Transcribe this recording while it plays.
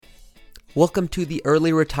Welcome to the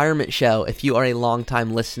Early Retirement Show. If you are a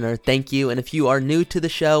longtime listener, thank you. And if you are new to the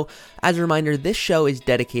show, as a reminder, this show is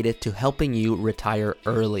dedicated to helping you retire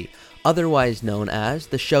early, otherwise known as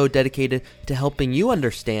the show dedicated to helping you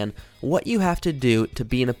understand what you have to do to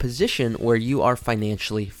be in a position where you are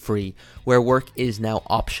financially free, where work is now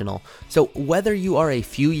optional. So whether you are a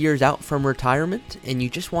few years out from retirement and you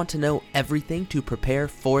just want to know everything to prepare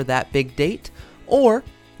for that big date, or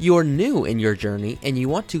you're new in your journey and you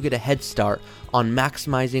want to get a head start on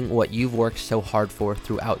maximizing what you've worked so hard for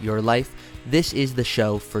throughout your life, this is the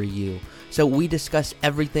show for you. So we discuss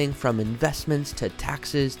everything from investments to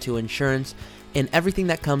taxes to insurance and everything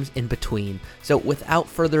that comes in between. So without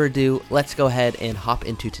further ado, let's go ahead and hop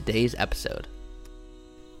into today's episode.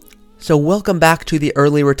 So welcome back to the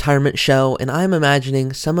Early Retirement Show, and I'm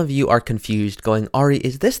imagining some of you are confused, going, Ari,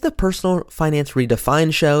 is this the Personal Finance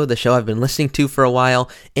Redefined show, the show I've been listening to for a while?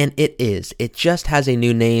 And it is. It just has a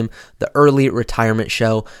new name, the Early Retirement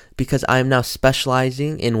Show, because I'm now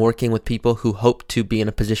specializing in working with people who hope to be in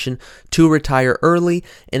a position to retire early.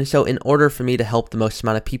 And so in order for me to help the most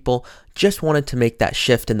amount of people, just wanted to make that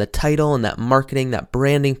shift in the title and that marketing, that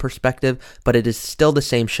branding perspective, but it is still the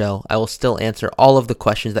same show. I will still answer all of the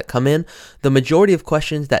questions that come in. The majority of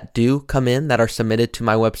questions that do come in that are submitted to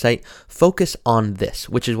my website focus on this,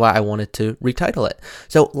 which is why I wanted to retitle it.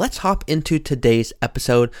 So let's hop into today's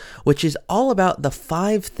episode, which is all about the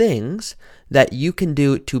 5 things that you can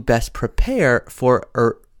do to best prepare for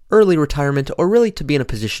early retirement, or really to be in a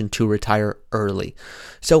position to retire early.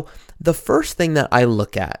 So the first thing that I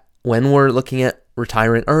look at when we're looking at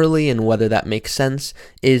retiring early and whether that makes sense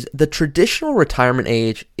is the traditional retirement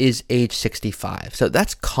age is age 65. So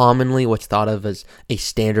that's commonly what's thought of as a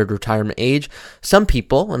standard retirement age. Some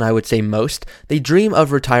people, and I would say most, they dream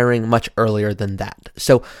of retiring much earlier than that.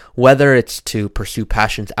 So whether it's to pursue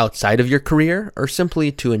passions outside of your career or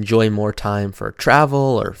simply to enjoy more time for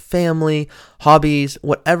travel or family, hobbies,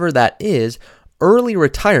 whatever that is, early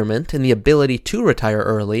retirement and the ability to retire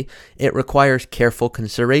early, it requires careful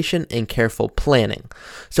consideration and careful planning.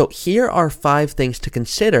 So here are 5 things to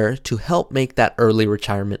consider to help make that early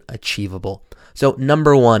retirement achievable. So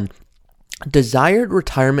number 1, desired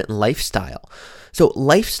retirement lifestyle. So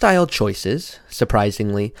lifestyle choices,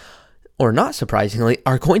 surprisingly, or not surprisingly,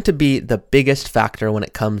 are going to be the biggest factor when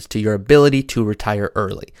it comes to your ability to retire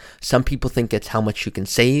early. Some people think it's how much you can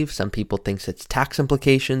save. Some people think it's tax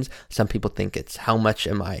implications. Some people think it's how much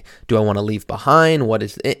do I want to leave behind?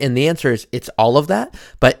 And the answer is it's all of that,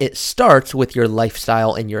 but it starts with your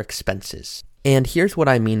lifestyle and your expenses. And here's what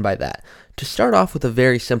I mean by that. To start off with a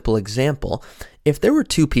very simple example, if there were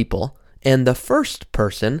 2 people, and the first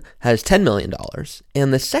person has $10 million,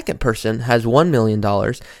 and the second person has $1 million,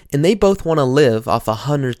 and they both want to live off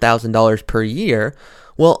 $100,000 per year,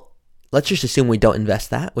 well, let's just assume we don't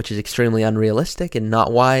invest that, which is extremely unrealistic and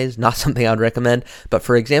not wise, not something I would recommend. But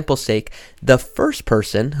for example's sake, the first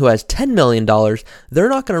person who has $10 million, they're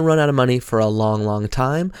not going to run out of money for a long, long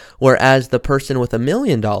time. Whereas the person with $1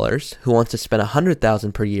 million who wants to spend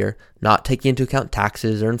 $100,000 per year, not taking into account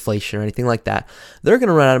taxes or inflation or anything like that, they're going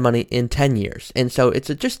to run out of money in 10 years. And so it's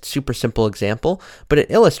a just super simple example, but it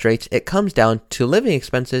illustrates it comes down to living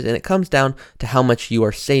expenses and it comes down to how much you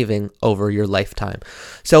are saving over your lifetime.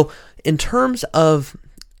 So in terms of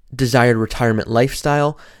desired retirement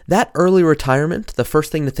lifestyle, that early retirement, the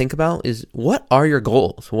first thing to think about is, what are your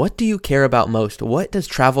goals? What do you care about most? What does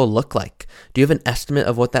travel look like? Do you have an estimate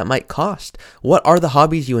of what that might cost? What are the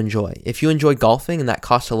hobbies you enjoy? If you enjoy golfing and that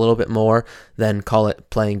costs a little bit more than, call it,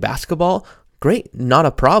 playing basketball, great, not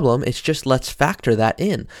a problem. It's just let's factor that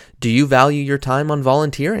in. Do you value your time on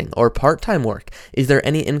volunteering or part-time work? Is there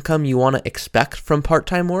any income you want to expect from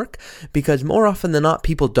part-time work? Because more often than not,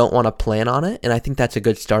 people don't want to plan on it, and I think that's a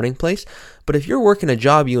good starting place. But if you're working a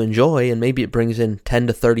job you enjoy and maybe it brings in $10,000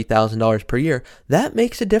 to $30,000 per year, that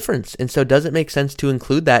makes a difference. And so does it make sense to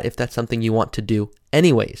include that if that's something you want to do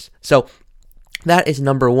anyways? So that is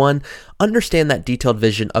number 1. Understand that detailed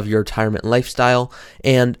vision of your retirement lifestyle,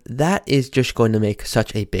 and that is just going to make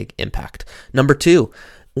such a big impact. Number 2,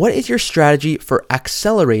 what is your strategy for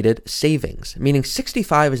accelerated savings? Meaning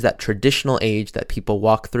 65 is that traditional age that people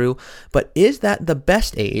walk through, but is that the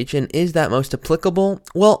best age and is that most applicable?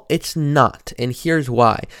 Well, it's not, and here's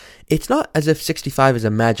why. It's not as if 65 is a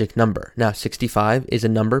magic number. Now, 65 is a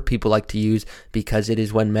number people like to use because it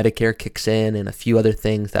is when Medicare kicks in and a few other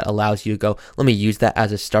things that allows you to go, let me use that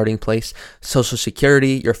as a starting place. Social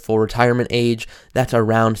Security, your full retirement age, that's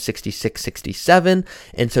around 66, 67.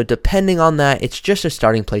 And so depending on that, it's just a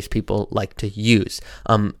starting place people like to use,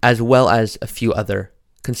 as well as a few other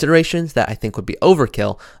considerations that I think would be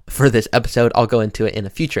overkill for this episode. I'll go into it in a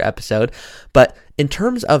future episode. But in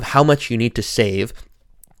terms of how much you need to save,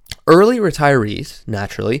 early retirees,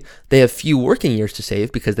 naturally, they have few working years to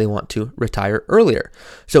save because they want to retire earlier.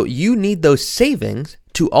 So you need those savings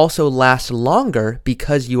to also last longer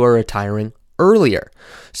because you are retiring earlier.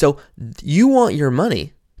 So you want your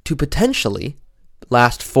money to potentially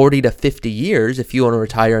last 40 to 50 years if you want to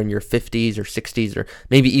retire in your 50s or 60s or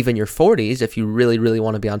maybe even your 40s if you really, really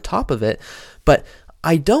want to be on top of it. But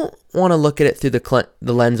I don't want to look at it through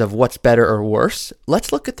the lens of what's better or worse.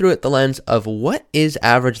 Let's look at through it the lens of what is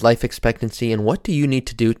average life expectancy and what do you need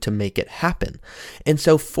to do to make it happen. And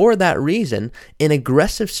so for that reason, an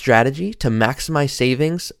aggressive strategy to maximize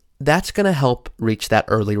savings, that's going to help reach that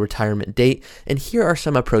early retirement date. And here are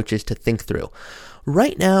some approaches to think through.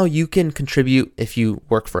 Right now, you can contribute, if you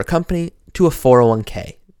work for a company, to a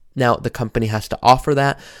 401k. Now, the company has to offer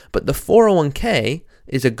that, but the 401k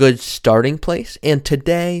is a good starting place. And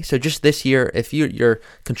today, so just this year, if you're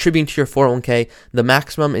contributing to your 401k, the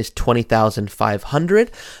maximum is $20,500.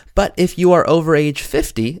 But if you are over age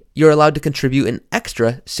 50, you're allowed to contribute an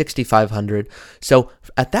extra $6,500. So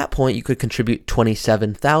at that point, you could contribute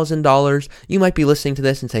 $27,000. You might be listening to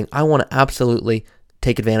this and saying, I want to absolutely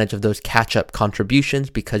take advantage of those catch-up contributions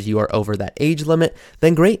because you are over that age limit,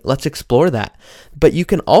 then great, let's explore that. But you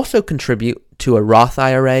can also contribute to a Roth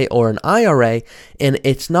IRA or an IRA, and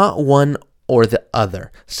it's not one or the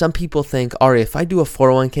other. Some people think, Ari, if I do a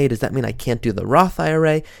 401k, does that mean I can't do the Roth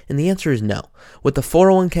IRA? And the answer is no. With the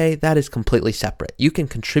 401k, that is completely separate. You can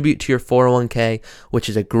contribute to your 401k, which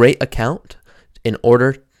is a great account, in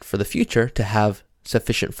order for the future to have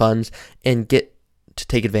sufficient funds and get to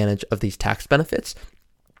take advantage of these tax benefits.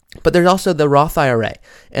 But there's also the Roth IRA,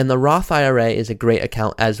 and the Roth IRA is a great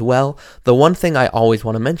account as well. The one thing I always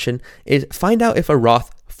want to mention is find out if a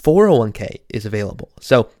Roth 401k is available.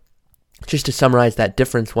 So just to summarize that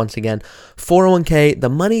difference once again, 401k, the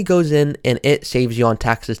money goes in and it saves you on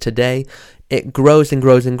taxes today. It grows and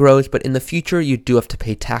grows and grows, but in the future, you do have to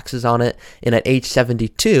pay taxes on it. And at age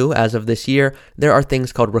 72, as of this year, there are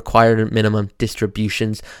things called required minimum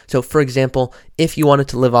distributions. So for example, if you wanted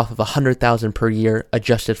to live off of $100,000 per year,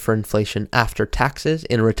 adjusted for inflation after taxes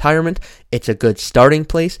in retirement, it's a good starting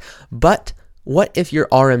place. But what if your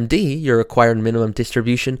RMD, your required minimum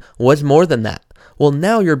distribution, was more than that? Well,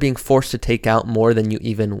 now you're being forced to take out more than you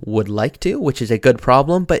even would like to, which is a good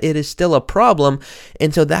problem, but it is still a problem.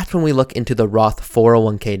 And so that's when we look into the Roth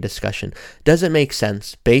 401k discussion. Does it make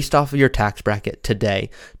sense, based off of your tax bracket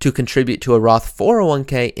today, to contribute to a Roth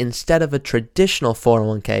 401k instead of a traditional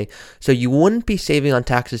 401k? So you wouldn't be saving on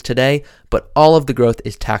taxes today, but all of the growth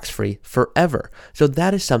is tax-free forever. So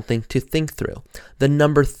that is something to think through. The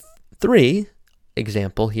number 3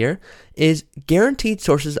 example here is guaranteed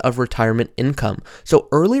sources of retirement income. So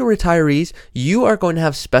early retirees, you are going to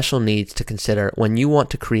have special needs to consider when you want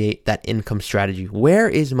to create that income strategy. Where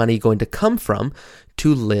is money going to come from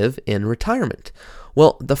to live in retirement?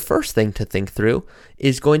 Well, the first thing to think through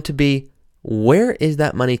is going to be, where is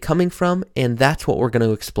that money coming from? And that's what we're going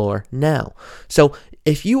to explore now. So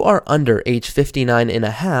if you are under age 59 and a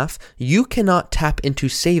half, you cannot tap into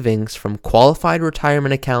savings from qualified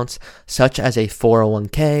retirement accounts such as a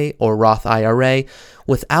 401k or Roth IRA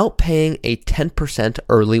without paying a 10%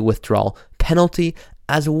 early withdrawal penalty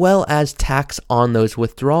as well as tax on those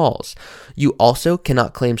withdrawals. You also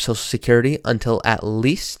cannot claim Social Security until at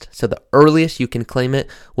least, so the earliest you can claim it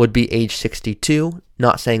would be age 62.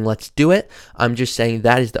 Not saying let's do it. I'm just saying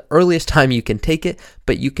that is the earliest time you can take it,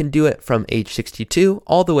 but you can do it from age 62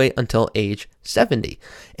 all the way until age 70.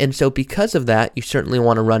 And so because of that, you certainly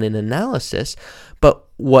want to run an analysis. But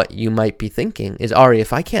what you might be thinking is, Ari,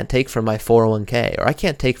 if I can't take from my 401k or I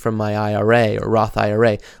can't take from my IRA or Roth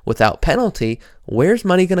IRA without penalty, where's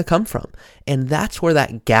money going to come from? And that's where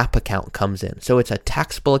that gap account comes in. So it's a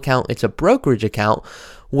taxable account. It's a brokerage account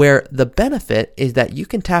where the benefit is that you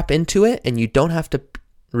can tap into it and you don't have to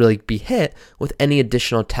really be hit with any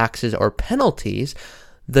additional taxes or penalties.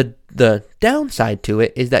 The downside to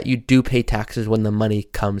it is that you do pay taxes when the money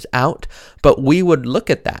comes out, but we would look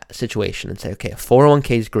at that situation and say, okay, a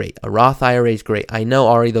 401k is great, a Roth IRA is great. I know,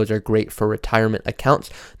 Ari, those are great for retirement accounts.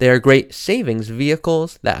 They are great savings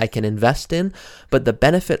vehicles that I can invest in, but the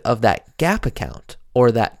benefit of that gap account or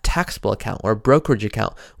that taxable account or brokerage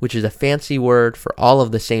account, which is a fancy word for all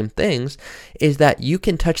of the same things, is that you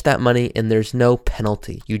can touch that money and there's no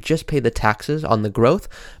penalty. You just pay the taxes on the growth,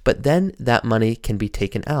 but then that money can be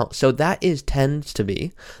taken out. So that tends to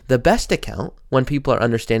be the best account when people are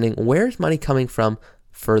understanding where's money coming from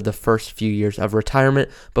for the first few years of retirement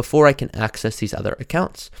before I can access these other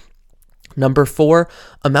accounts. Number 4,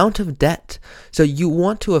 amount of debt. So you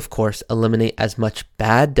want to, of course, eliminate as much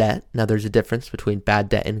bad debt. Now, there's a difference between bad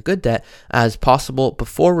debt and good debt as possible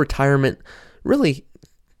before retirement really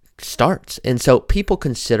starts. And so people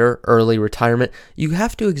consider early retirement. You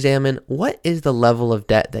have to examine what is the level of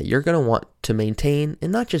debt that you're going to want to maintain,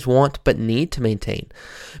 and not just want, but need to maintain.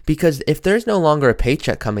 Because if there's no longer a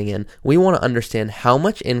paycheck coming in, we want to understand how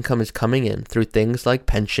much income is coming in through things like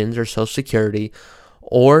pensions or Social Security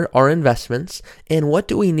or our investments, and what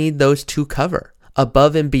do we need those to cover?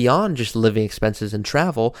 Above and beyond just living expenses and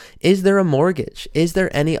travel, is there a mortgage? Is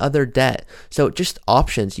there any other debt? So just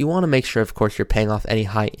options. You want to make sure, of course, you're paying off any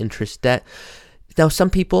high interest debt. Now, some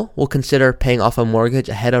people will consider paying off a mortgage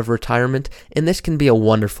ahead of retirement, and this can be a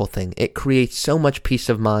wonderful thing. It creates so much peace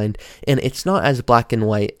of mind, and it's not as black and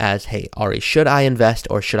white as, hey, Ari, should I invest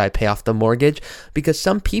or should I pay off the mortgage? Because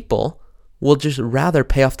some people will just rather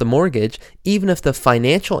pay off the mortgage, even if the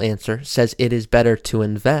financial answer says it is better to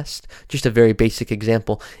invest. Just a very basic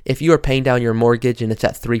example. If you are paying down your mortgage and it's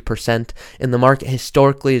at 3% and the market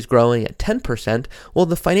historically is growing at 10%, well,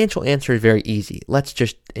 the financial answer is very easy. Let's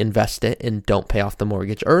just invest it and don't pay off the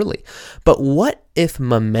mortgage early. But what if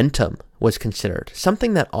momentum was considered?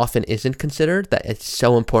 Something that often isn't considered, that is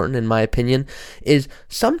so important in my opinion, is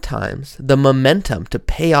sometimes the momentum to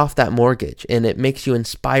pay off that mortgage, and it makes you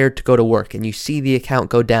inspired to go to work and you see the account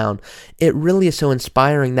go down. It really is so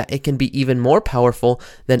inspiring that it can be even more powerful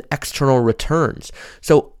than external returns.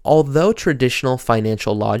 So although traditional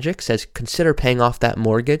financial logic says consider paying off that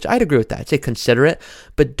mortgage, I'd agree with that. I'd say consider it,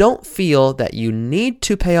 but don't feel that you need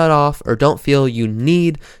to pay it off or don't feel you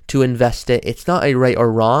need to invest it. It's not a right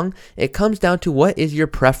or wrong. It comes down to what is your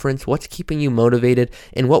preference, what's keeping you motivated,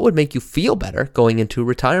 and what would make you feel better going into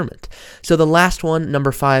retirement. So the last one,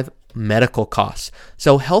 number 5, medical costs.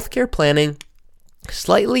 So healthcare planning,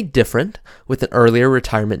 slightly different with an earlier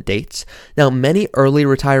retirement dates. Now, many early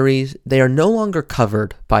retirees, they are no longer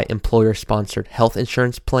covered by employer-sponsored health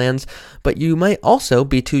insurance plans, but you might also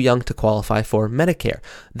be too young to qualify for Medicare.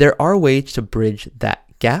 There are ways to bridge that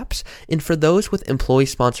gaps, and for those with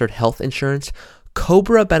employee-sponsored health insurance,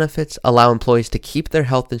 COBRA benefits allow employees to keep their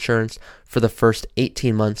health insurance for the first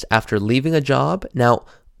 18 months after leaving a job. Now,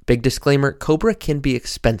 big disclaimer, COBRA can be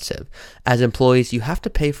expensive. As employees, you have to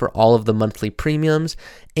pay for all of the monthly premiums,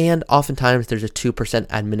 and oftentimes there's a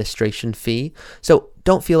 2% administration fee. So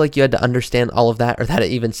don't feel like you had to understand all of that or that it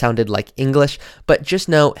even sounded like English, but just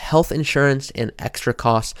know health insurance and extra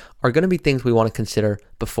costs are going to be things we want to consider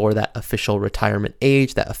before that official retirement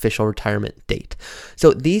age, that official retirement date.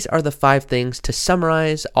 So these are the 5 things to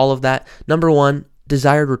summarize all of that. Number 1,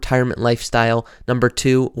 desired retirement lifestyle. Number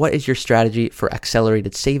 2, what is your strategy for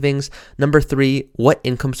accelerated savings? Number 3, what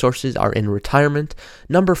income sources are in retirement?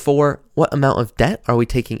 Number 4, what amount of debt are we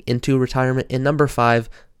taking into retirement? And number 5,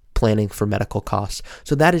 planning for medical costs.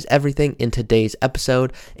 So that is everything in today's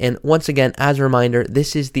episode. And once again, as a reminder,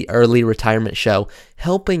 this is the Early Retirement Show,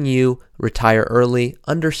 helping you retire early,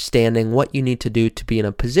 understanding what you need to do to be in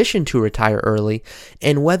a position to retire early,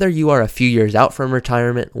 and whether you are a few years out from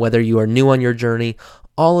retirement, whether you are new on your journey,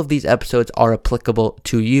 all of these episodes are applicable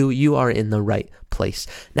to you. You are in the right place.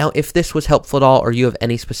 Now, if this was helpful at all or you have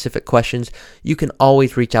any specific questions, you can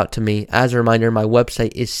always reach out to me. As a reminder, my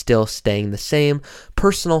website is still staying the same,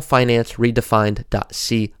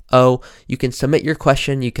 personalfinanceredefined.co. You can submit your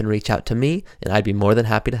question, you can reach out to me, and I'd be more than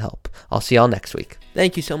happy to help. I'll see y'all next week.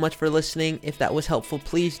 Thank you so much for listening. If that was helpful,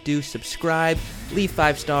 please do subscribe, leave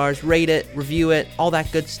 5 stars, rate it, review it, all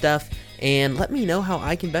that good stuff, and let me know how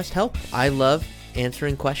I can best help. I love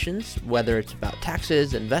answering questions, whether it's about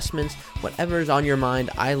taxes, investments, whatever is on your mind.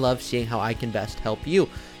 I love seeing how I can best help you.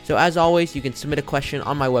 So as always, you can submit a question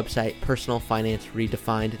on my website,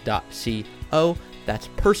 personalfinanceredefined.co. That's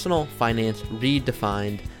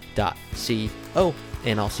personalfinanceredefined.co.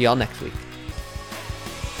 And I'll see y'all next week.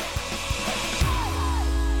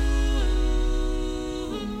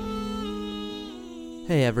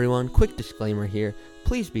 Hey everyone, quick disclaimer here.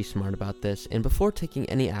 Please be smart about this, and before taking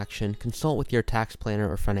any action, consult with your tax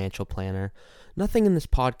planner or financial planner. Nothing in this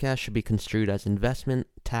podcast should be construed as investment,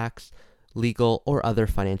 tax, legal, or other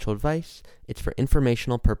financial advice. It's for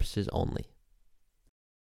informational purposes only.